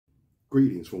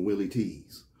Greetings from Willie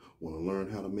T's. Want to learn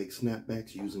how to make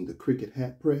snapbacks using the Cricut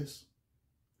Hat Press?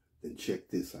 Then check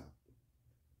this out.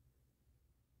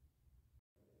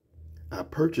 I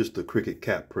purchased the Cricut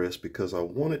Hat Press because I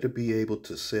wanted to be able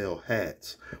to sell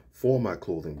hats for my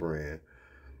clothing brand,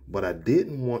 but I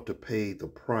didn't want to pay the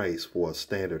price for a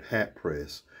standard hat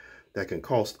press that can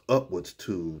cost upwards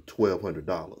to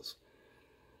 $1,200.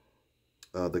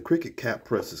 The Cricut Hat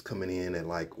Press is coming in at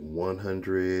like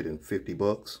 150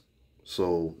 bucks.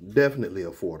 So definitely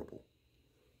affordable.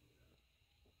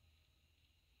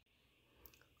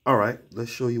 All right,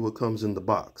 let's show you what comes in the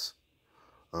box.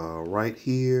 Right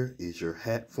here is your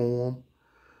hat form.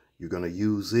 You're going to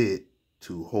use it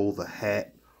to hold the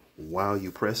hat while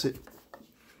you press it.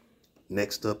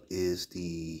 Next up is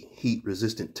the heat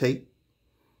resistant tape.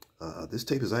 This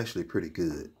tape is actually pretty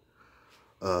good.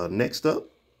 Next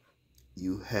up,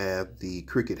 you have the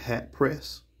Cricut Hat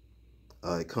Press.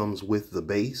 It comes with the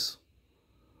base.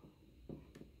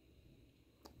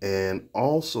 And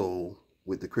also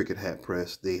with the Cricut Hat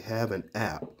Press, they have an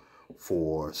app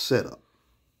for setup.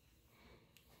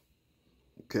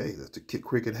 Okay, that's the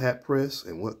Cricut Hat Press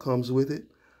and what comes with it.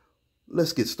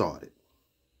 Let's get started.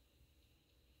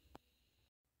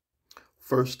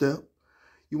 First step,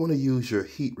 you want to use your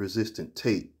heat resistant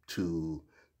tape to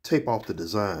tape off the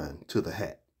design to the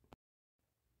hat.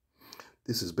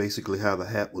 This is basically how the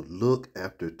hat would look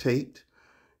after taped.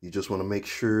 You just want to make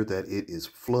sure that it is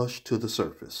flush to the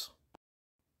surface.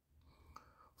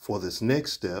 For this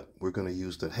next step, we're going to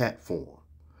use the hat form.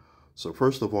 So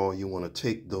first of all, you want to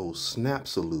take those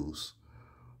snaps loose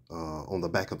on the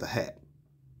back of the hat.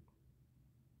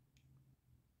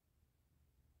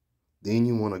 Then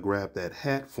you want to grab that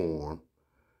hat form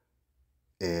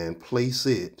and place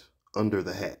it under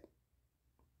the hat,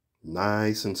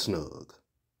 nice and snug.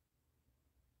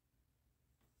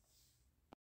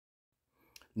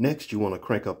 Next, you want to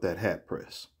crank up that hat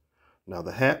press. Now,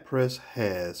 the hat press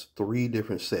has 3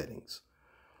 different settings: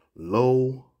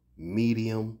 low,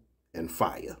 medium, and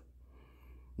fire.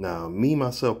 Now,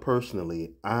 myself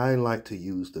personally, I like to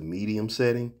use the medium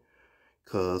setting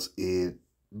because it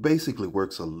basically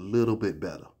works a little bit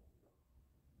better.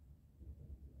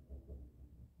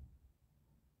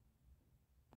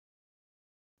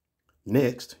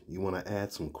 Next, you want to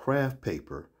add some craft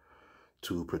paper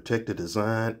to protect the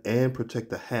design and protect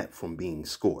the hat from being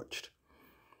scorched.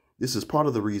 This is part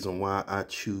of the reason why I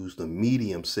choose the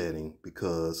medium setting,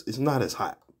 because it's not as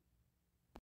hot.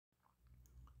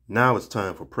 Now it's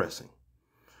time for pressing.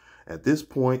 At this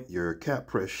point, your cap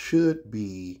press should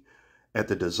be at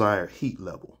the desired heat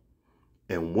level.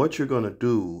 And what you're going to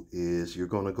do is you're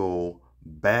going to go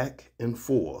back and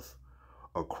forth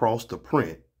across the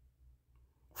print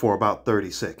for about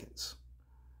 30 seconds.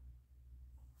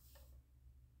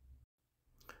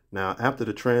 Now, after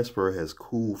the transfer has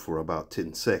cooled for about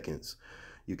 10 seconds,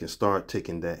 you can start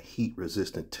taking that heat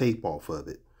resistant tape off of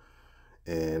it.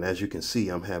 And as you can see,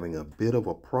 I'm having a bit of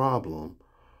a problem,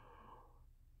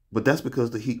 but that's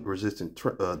because the heat resistant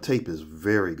tape is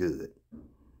very good.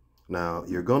 Now,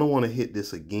 you're going to want to hit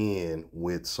this again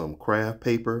with some craft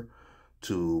paper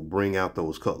to bring out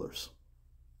those colors.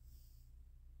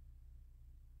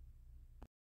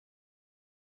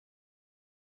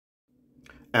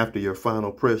 After your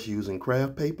final press using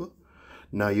craft paper,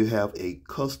 now you have a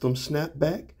custom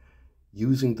snapback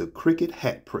using the Cricut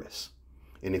Hat Press.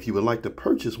 And if you would like to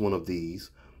purchase one of these,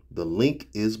 the link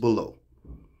is below.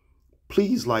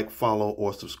 Please like, follow,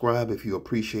 or subscribe if you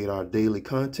appreciate our daily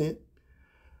content.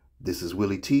 This is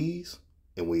Willie T's,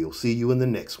 and we'll see you in the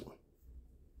next one.